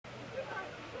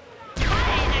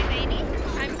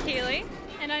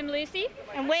I'm Lucy.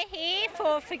 And we're here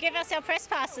for Forgive Us Our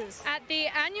Trespasses At the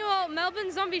annual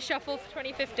Melbourne Zombie Shuffle for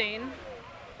 2015.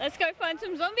 Let's go find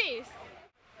some zombies.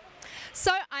 So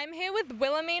I'm here with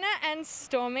Wilhelmina and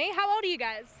Stormy. How old are you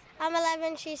guys? I'm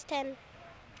 11, she's 10.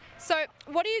 So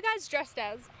what are you guys dressed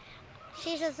as?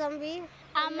 She's a zombie.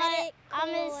 I'm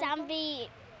a zombie,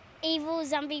 evil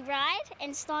zombie bride,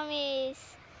 and Stormy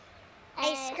is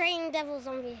A scream devil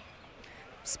zombie.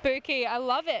 Spooky, I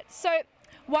love it. So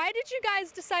why did you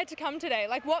guys decide to come today?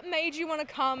 Like, what made you want to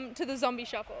come to the Zombie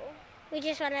Shuffle? We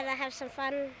just wanted to have some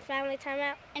fun, family time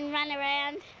out. and run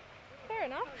around. Fair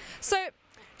enough. So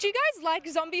do you guys like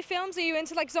zombie films? Are you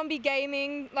into like zombie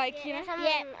gaming? Like, you know?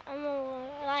 Yeah. I'm more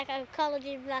like a Call of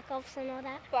Duty Black Ops and all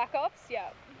that. Black Ops?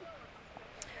 Yeah.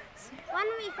 One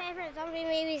of my favourite zombie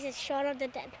movies is Shaun of the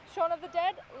Dead. Shaun of the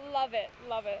Dead? Love it,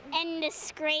 love it. And the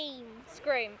scream.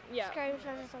 Scream, yeah. Scream's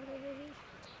not a zombie movie.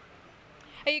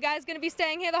 Are you guys going to be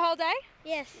staying here the whole day?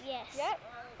 Yes. Yes. Yep.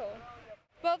 Cool.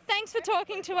 Well, thanks for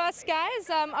talking to us,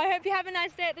 guys. I hope you have a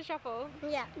nice day at the Shuffle.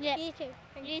 Yeah. Yep. You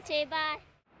too. You too, bye.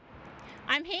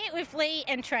 I'm here with Lee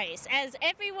and Trace. As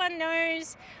everyone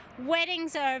knows,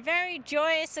 weddings are a very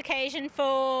joyous occasion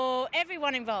for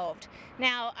everyone involved.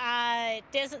 Now, it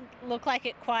doesn't look like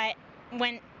it quite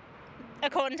went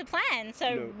according to plan,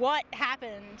 so No. what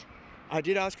happened? I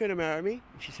did ask her to marry me.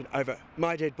 She said, over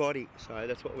my dead body. So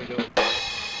that's what we're doing.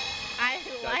 I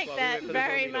like why we that went for the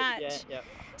very zombie look. much. Yeah.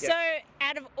 So,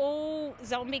 out of all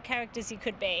zombie characters you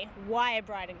could be, why a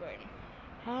bride and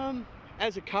groom?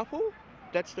 As a couple,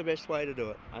 that's the best way to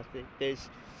do it. I think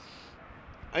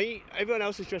everyone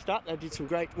else is dressed up. They did some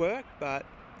great work, but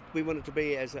we wanted to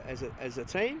be as a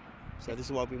team. So this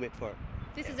is why we met for it.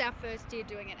 This is our first year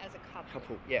doing it as a couple.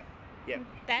 Couple, yeah.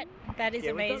 That is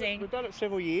amazing. We've done it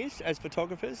several years as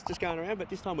photographers, just going around, but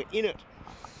this time we're in it.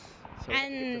 So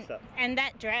And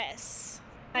that dress,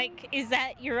 like, is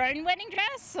that your own wedding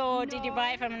dress, or did you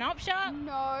buy it from an op shop?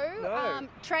 No.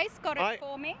 Trace got it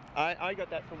for me. I got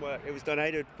that from work. It was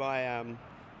donated by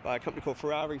a company called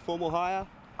Ferrari Formal Hire.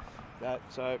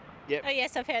 So yeah. Oh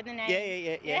yes, I've heard the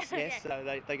name. Yes. Okay.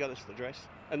 So they got us the dress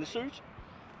and the suit.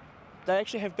 They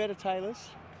actually have better tailors,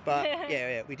 but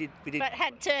yeah, we did. But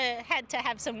had to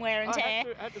have some wear and tear.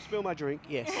 I had to spill my drink.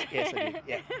 Yes, I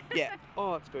did. Yeah.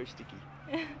 Oh, it's very sticky.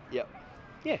 Yep.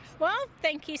 Yes. Well,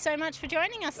 thank you so much for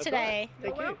joining us today.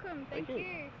 Thank you. Welcome, thank you.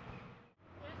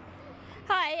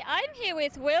 Hi, I'm here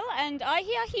with Will, and I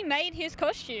hear he made his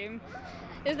costume.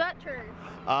 Is that true?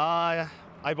 I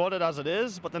bought it as it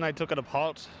is, but then I took it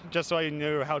apart just so I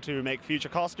knew how to make future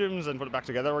costumes and put it back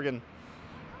together again.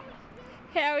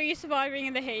 How are you surviving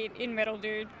in the heat in Metal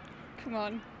Dude? Come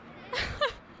on.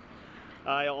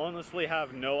 I honestly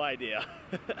have no idea.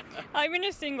 I'm in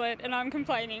a singlet and I'm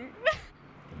complaining.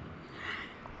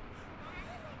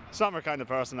 Summer kind of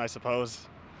person, I suppose.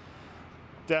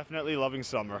 Definitely loving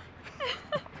summer.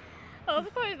 I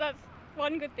suppose that's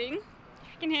one good thing. You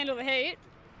can handle the heat.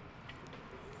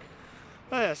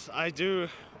 Yes, I do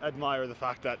admire the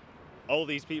fact that all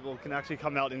these people can actually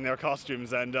come out in their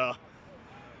costumes and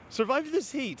survive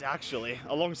this heat, actually,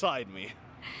 alongside me.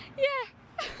 Yeah.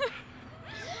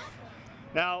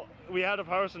 Now, we had a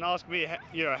person ask me,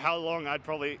 how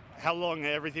long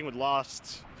everything would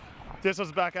last. This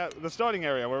was back at the starting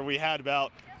area where we had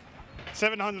about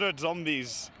 700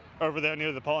 zombies over there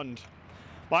near the pond.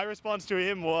 My response to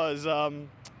him was,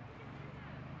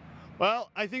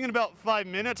 well, I think in about 5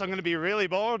 minutes I'm going to be really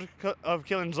bored of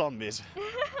killing zombies.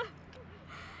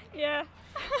 Yeah.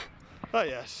 But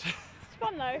yes. It's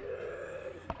fun though.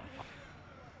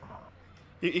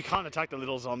 You can't attack the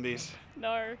little zombies.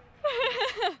 No.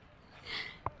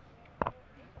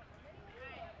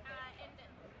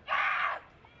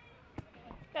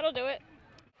 That'll do it.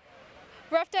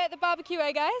 Rough day at the barbecue,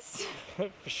 eh, guys?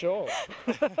 For sure.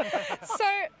 So,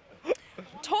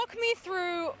 talk me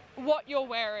through what you're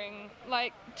wearing.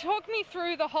 Like, talk me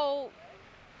through the whole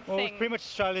Well, it was thing. pretty much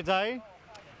Australia Day,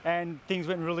 and things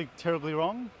went really terribly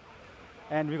wrong,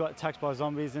 and we got attacked by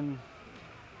zombies, and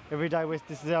every day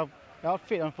this is our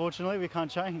outfit. Unfortunately, we can't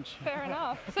change. Fair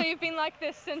enough. So you've been like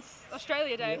this since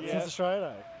Australia Day? Since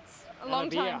Australia Day. A long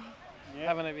time.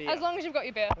 Having a beer. As long as you've got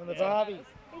your beer. And the Barbie.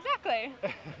 Exactly.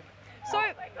 So,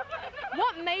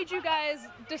 what made you guys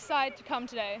decide to come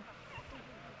today?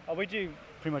 We do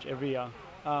pretty much every year.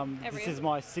 Every This year. is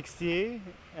my 6th year,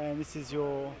 and this is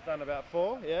your Done about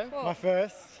 4, yeah. Cool. my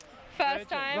first First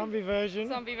time. zombie version.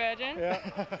 Zombie virgin. Yeah.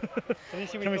 So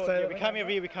this year Can we thought, say we come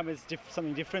every year. We come as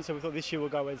something different. So we thought this year we'll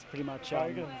go as pretty much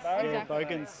Bogans. Yeah, Exactly.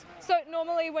 bogans. So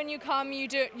normally when you come, you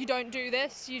don't do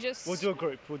this. You just. We'll do a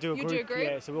group. We'll do a You group. do a group?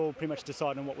 Yeah. So we'll pretty much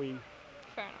decide on what we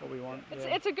Fair enough. what we want.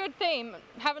 It's a good theme.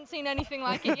 Haven't seen anything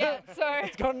like it yet, so.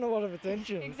 It's gotten a lot of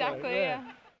attention. Exactly, so, yeah.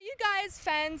 Are you guys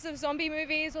fans of zombie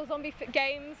movies or zombie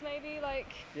games, maybe?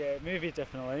 Like. Yeah, movies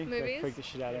definitely. Movies? They freak the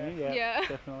shit out of me. Yeah, Yeah.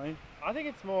 definitely. I think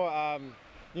it's more. I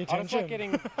just like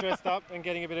getting dressed up and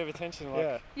getting a bit of attention.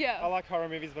 Like, Yeah. I like horror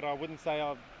movies, but I wouldn't say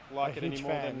I like it huge any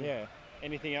more fan, than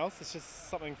anything else. It's just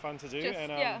something fun to do Just,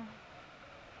 and yeah.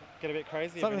 get a bit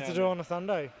crazy. Something to do on a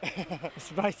Sunday.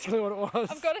 That's basically what it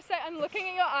was. I've got to say, I'm looking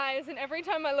at your eyes, and every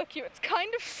time I look at you, it's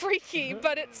kind of freaky,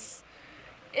 but it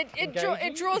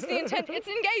draws the intent. It's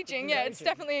engaging. Yeah, it's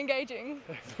definitely engaging.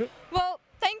 Well,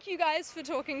 thank you guys for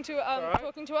talking to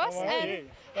us, and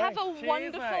have a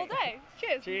wonderful day.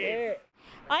 Cheers. Cheers.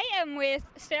 I am with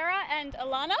Sarah and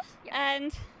Alana,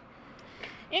 and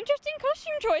interesting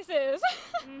costume choices.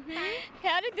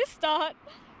 How did this start?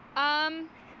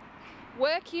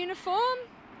 Work uniform,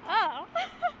 Oh.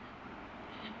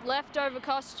 leftover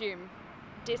costume,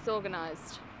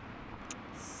 disorganized.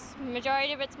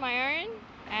 Majority of it's my own,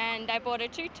 and I bought a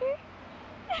tutu.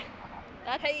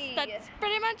 That's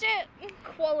pretty much it.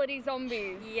 Quality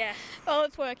zombies. Yes. Oh,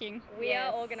 it's working. We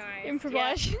are organized.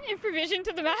 Improvisation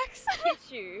to the max.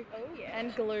 Tissue. Oh yeah.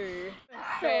 And glue.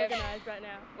 So organized right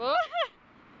now. Whoa.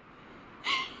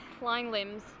 Flying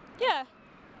limbs. Yeah.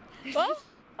 Well,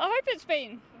 I hope it's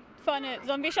been fun at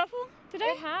Zombie Shuffle today.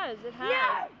 It has.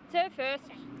 Yeah. It's her first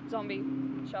zombie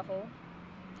shuffle.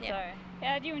 Yeah.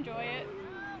 How did you enjoy it?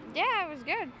 Yeah, it was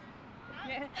good.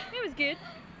 Yeah. It was good.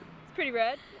 It's pretty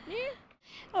rad. Yeah.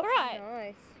 All right.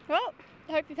 Nice. Well,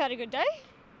 I hope you've had a good day.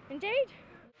 Indeed.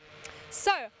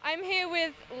 So, I'm here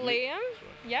with Liam.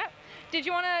 Yep. Did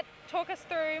you want to talk us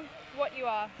through what you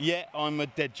are? Yeah, I'm a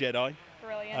dead Jedi.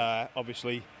 Brilliant.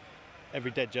 Obviously,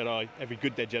 every good dead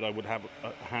Jedi would have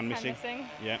a hand missing.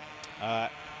 Yeah.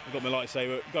 I've got my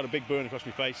lightsaber, got a big burn across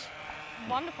my face.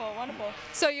 Wonderful, wonderful.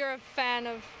 So you're a fan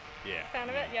of Yeah.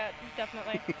 it? Yeah,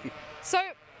 definitely. So,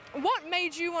 what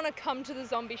made you want to come to the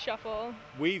Zombie Shuffle?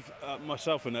 We've,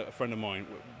 myself and a friend of mine,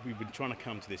 we've been trying to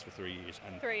come to this for 3 years,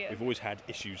 and 3 years. we've always had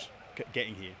issues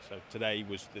getting here. So today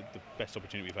was the best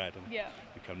opportunity we've had, and we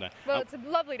come down. Well, it's a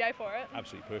lovely day for it.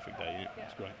 Absolutely perfect day. Yeah,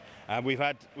 it's great.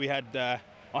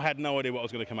 I had no idea what I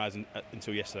was going to come as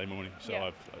until yesterday morning. So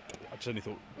I just only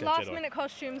thought Dead Last Jedi. minute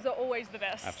costumes are always the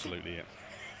best. Absolutely, yeah.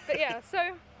 But yeah, so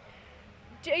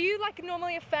are you like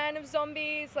normally a fan of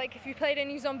zombies? Like, if you played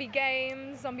any zombie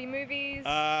games, zombie movies?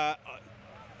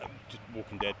 Just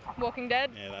Walking Dead. Walking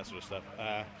Dead? Yeah, that sort of stuff.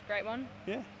 Great one.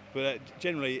 Yeah, but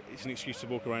generally it's an excuse to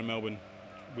walk around Melbourne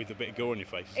with a bit of gore on your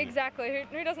face. Exactly.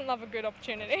 Who doesn't love a good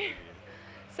opportunity?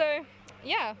 So,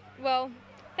 yeah, well,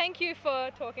 thank you for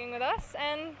talking with us,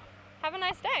 and have a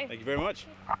nice day. Thank you very much.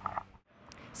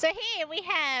 So here we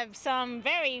have some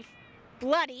very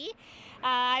bloody,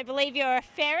 I believe you're a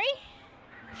fairy,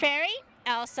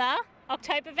 Elsa,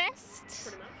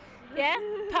 Oktoberfest, yeah,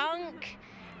 punk,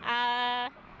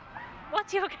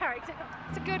 what's your character?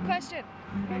 It's a good question.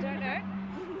 I don't know.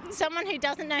 Someone who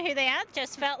doesn't know who they are,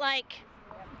 just felt like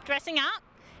dressing up,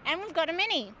 and we've got a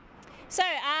mini. So,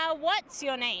 what's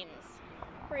your names?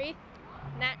 Bree,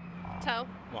 Nat, Toe,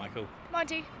 Michael.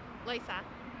 Monty, Lisa.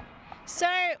 So,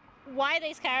 why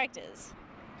these characters?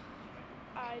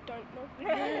 I don't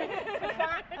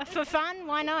know. For fun?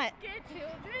 Why not?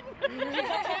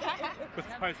 We're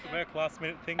supposed to work last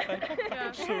minute things,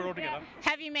 so we're all together.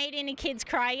 Have you made any kids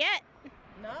cry yet?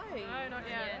 No, not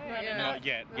yet. Not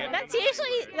yet. That's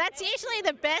usually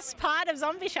the best part of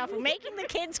Zombie Shuffle, making the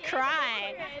kids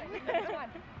cry.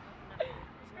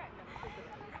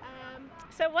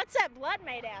 So what's that blood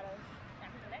made out of?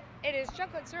 It is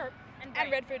chocolate syrup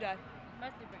and red food dye.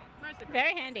 Mostly brains.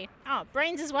 Very handy. Oh,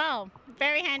 brains as well.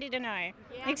 Very handy to know,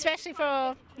 especially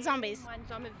for zombies.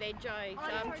 I'm a veggie,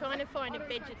 so I'm trying to find a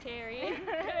vegetarian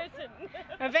person.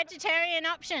 A vegetarian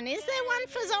option. Is there one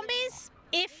for zombies?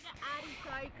 If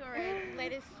Artichoke or a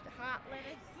lettuce, heart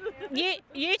lettuce.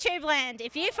 YouTube land,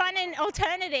 if you find an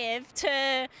alternative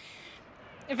to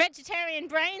vegetarian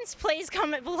brains, please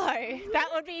comment below. That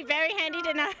would be very handy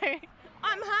to know.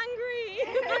 I'm hungry.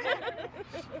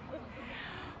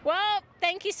 Well,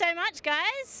 thank you so much,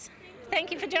 guys.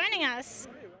 Thank you for joining us.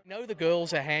 I know the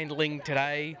girls are handling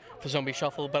today for Zombie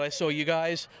Shuffle, but I saw you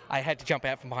guys. I had to jump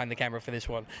out from behind the camera for this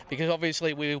one because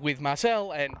obviously we're with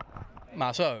Marcel and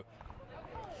Marceau.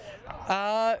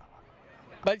 But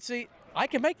see, I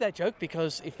can make that joke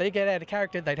because if they get out of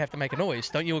character, they'd have to make a noise.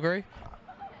 Don't you agree?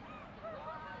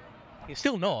 You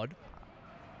still nod.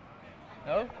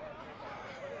 No?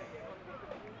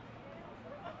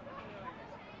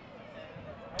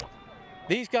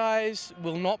 These guys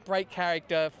will not break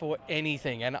character for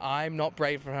anything, and I'm not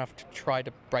brave enough to try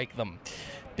to break them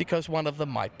because one of them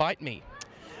might bite me.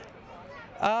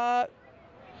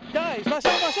 Guys,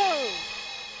 Marcel!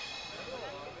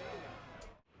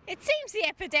 It seems the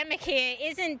epidemic here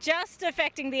isn't just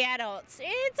affecting the adults,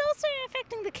 it's also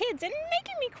affecting the kids and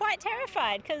making me quite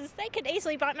terrified because they could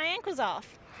easily bite my ankles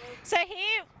off. So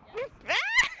here...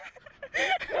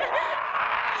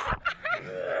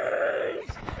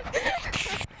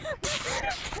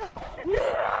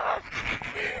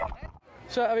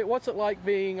 So, I mean, what's it like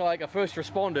being like a first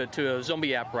responder to a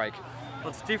zombie outbreak? Well,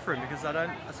 it's different because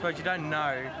I suppose you don't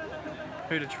know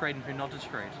who to treat and who not to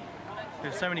treat.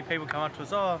 There's so many people come up to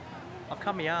us, oh, I've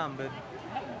cut my arm, but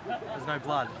there's no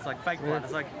blood. It's like fake blood.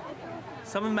 It's like,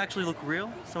 some of them actually look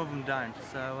real, some of them don't.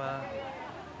 So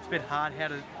it's a bit hard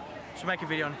should make a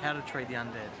video on how to treat the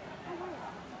undead.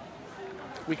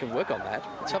 We can work on that.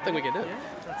 It's something we can do. Yeah,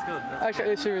 that's good.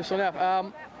 Actually, seriously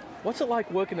enough, what's it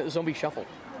like working at the Zombie Shuffle?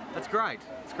 That's great.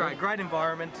 It's great. Great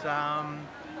environment.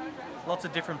 Lots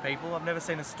of different people. I've never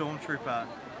seen a stormtrooper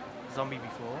zombie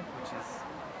before, which is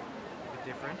a bit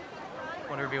different.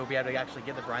 Wonder if he'll be able to actually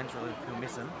get the brains removed if he'll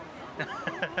miss him.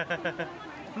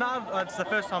 No, it's the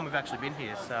first time we've actually been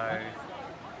here, so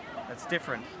it's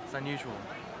different. It's unusual.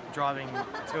 Driving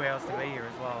 2 hours to be here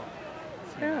as well.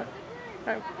 So,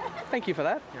 yeah. Thank you for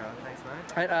that. Yeah, thanks,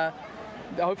 mate. And,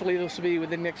 hopefully this will be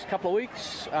within the next couple of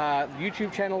weeks. The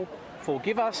YouTube channel,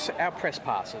 Forgive Us Our Press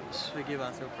Passes. Forgive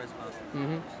Us Our Press Passes.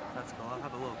 Mm-hmm. That's cool. I'll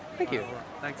have a look. Thank you.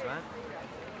 Thanks,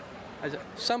 mate.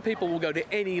 Some people will go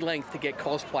to any length to get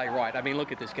cosplay right. I mean,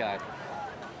 look at this guy.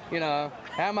 You know,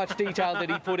 how much detail did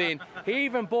he put in? He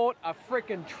even bought a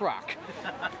frickin' truck.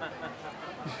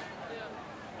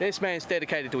 This man's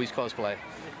dedicated to his cosplay.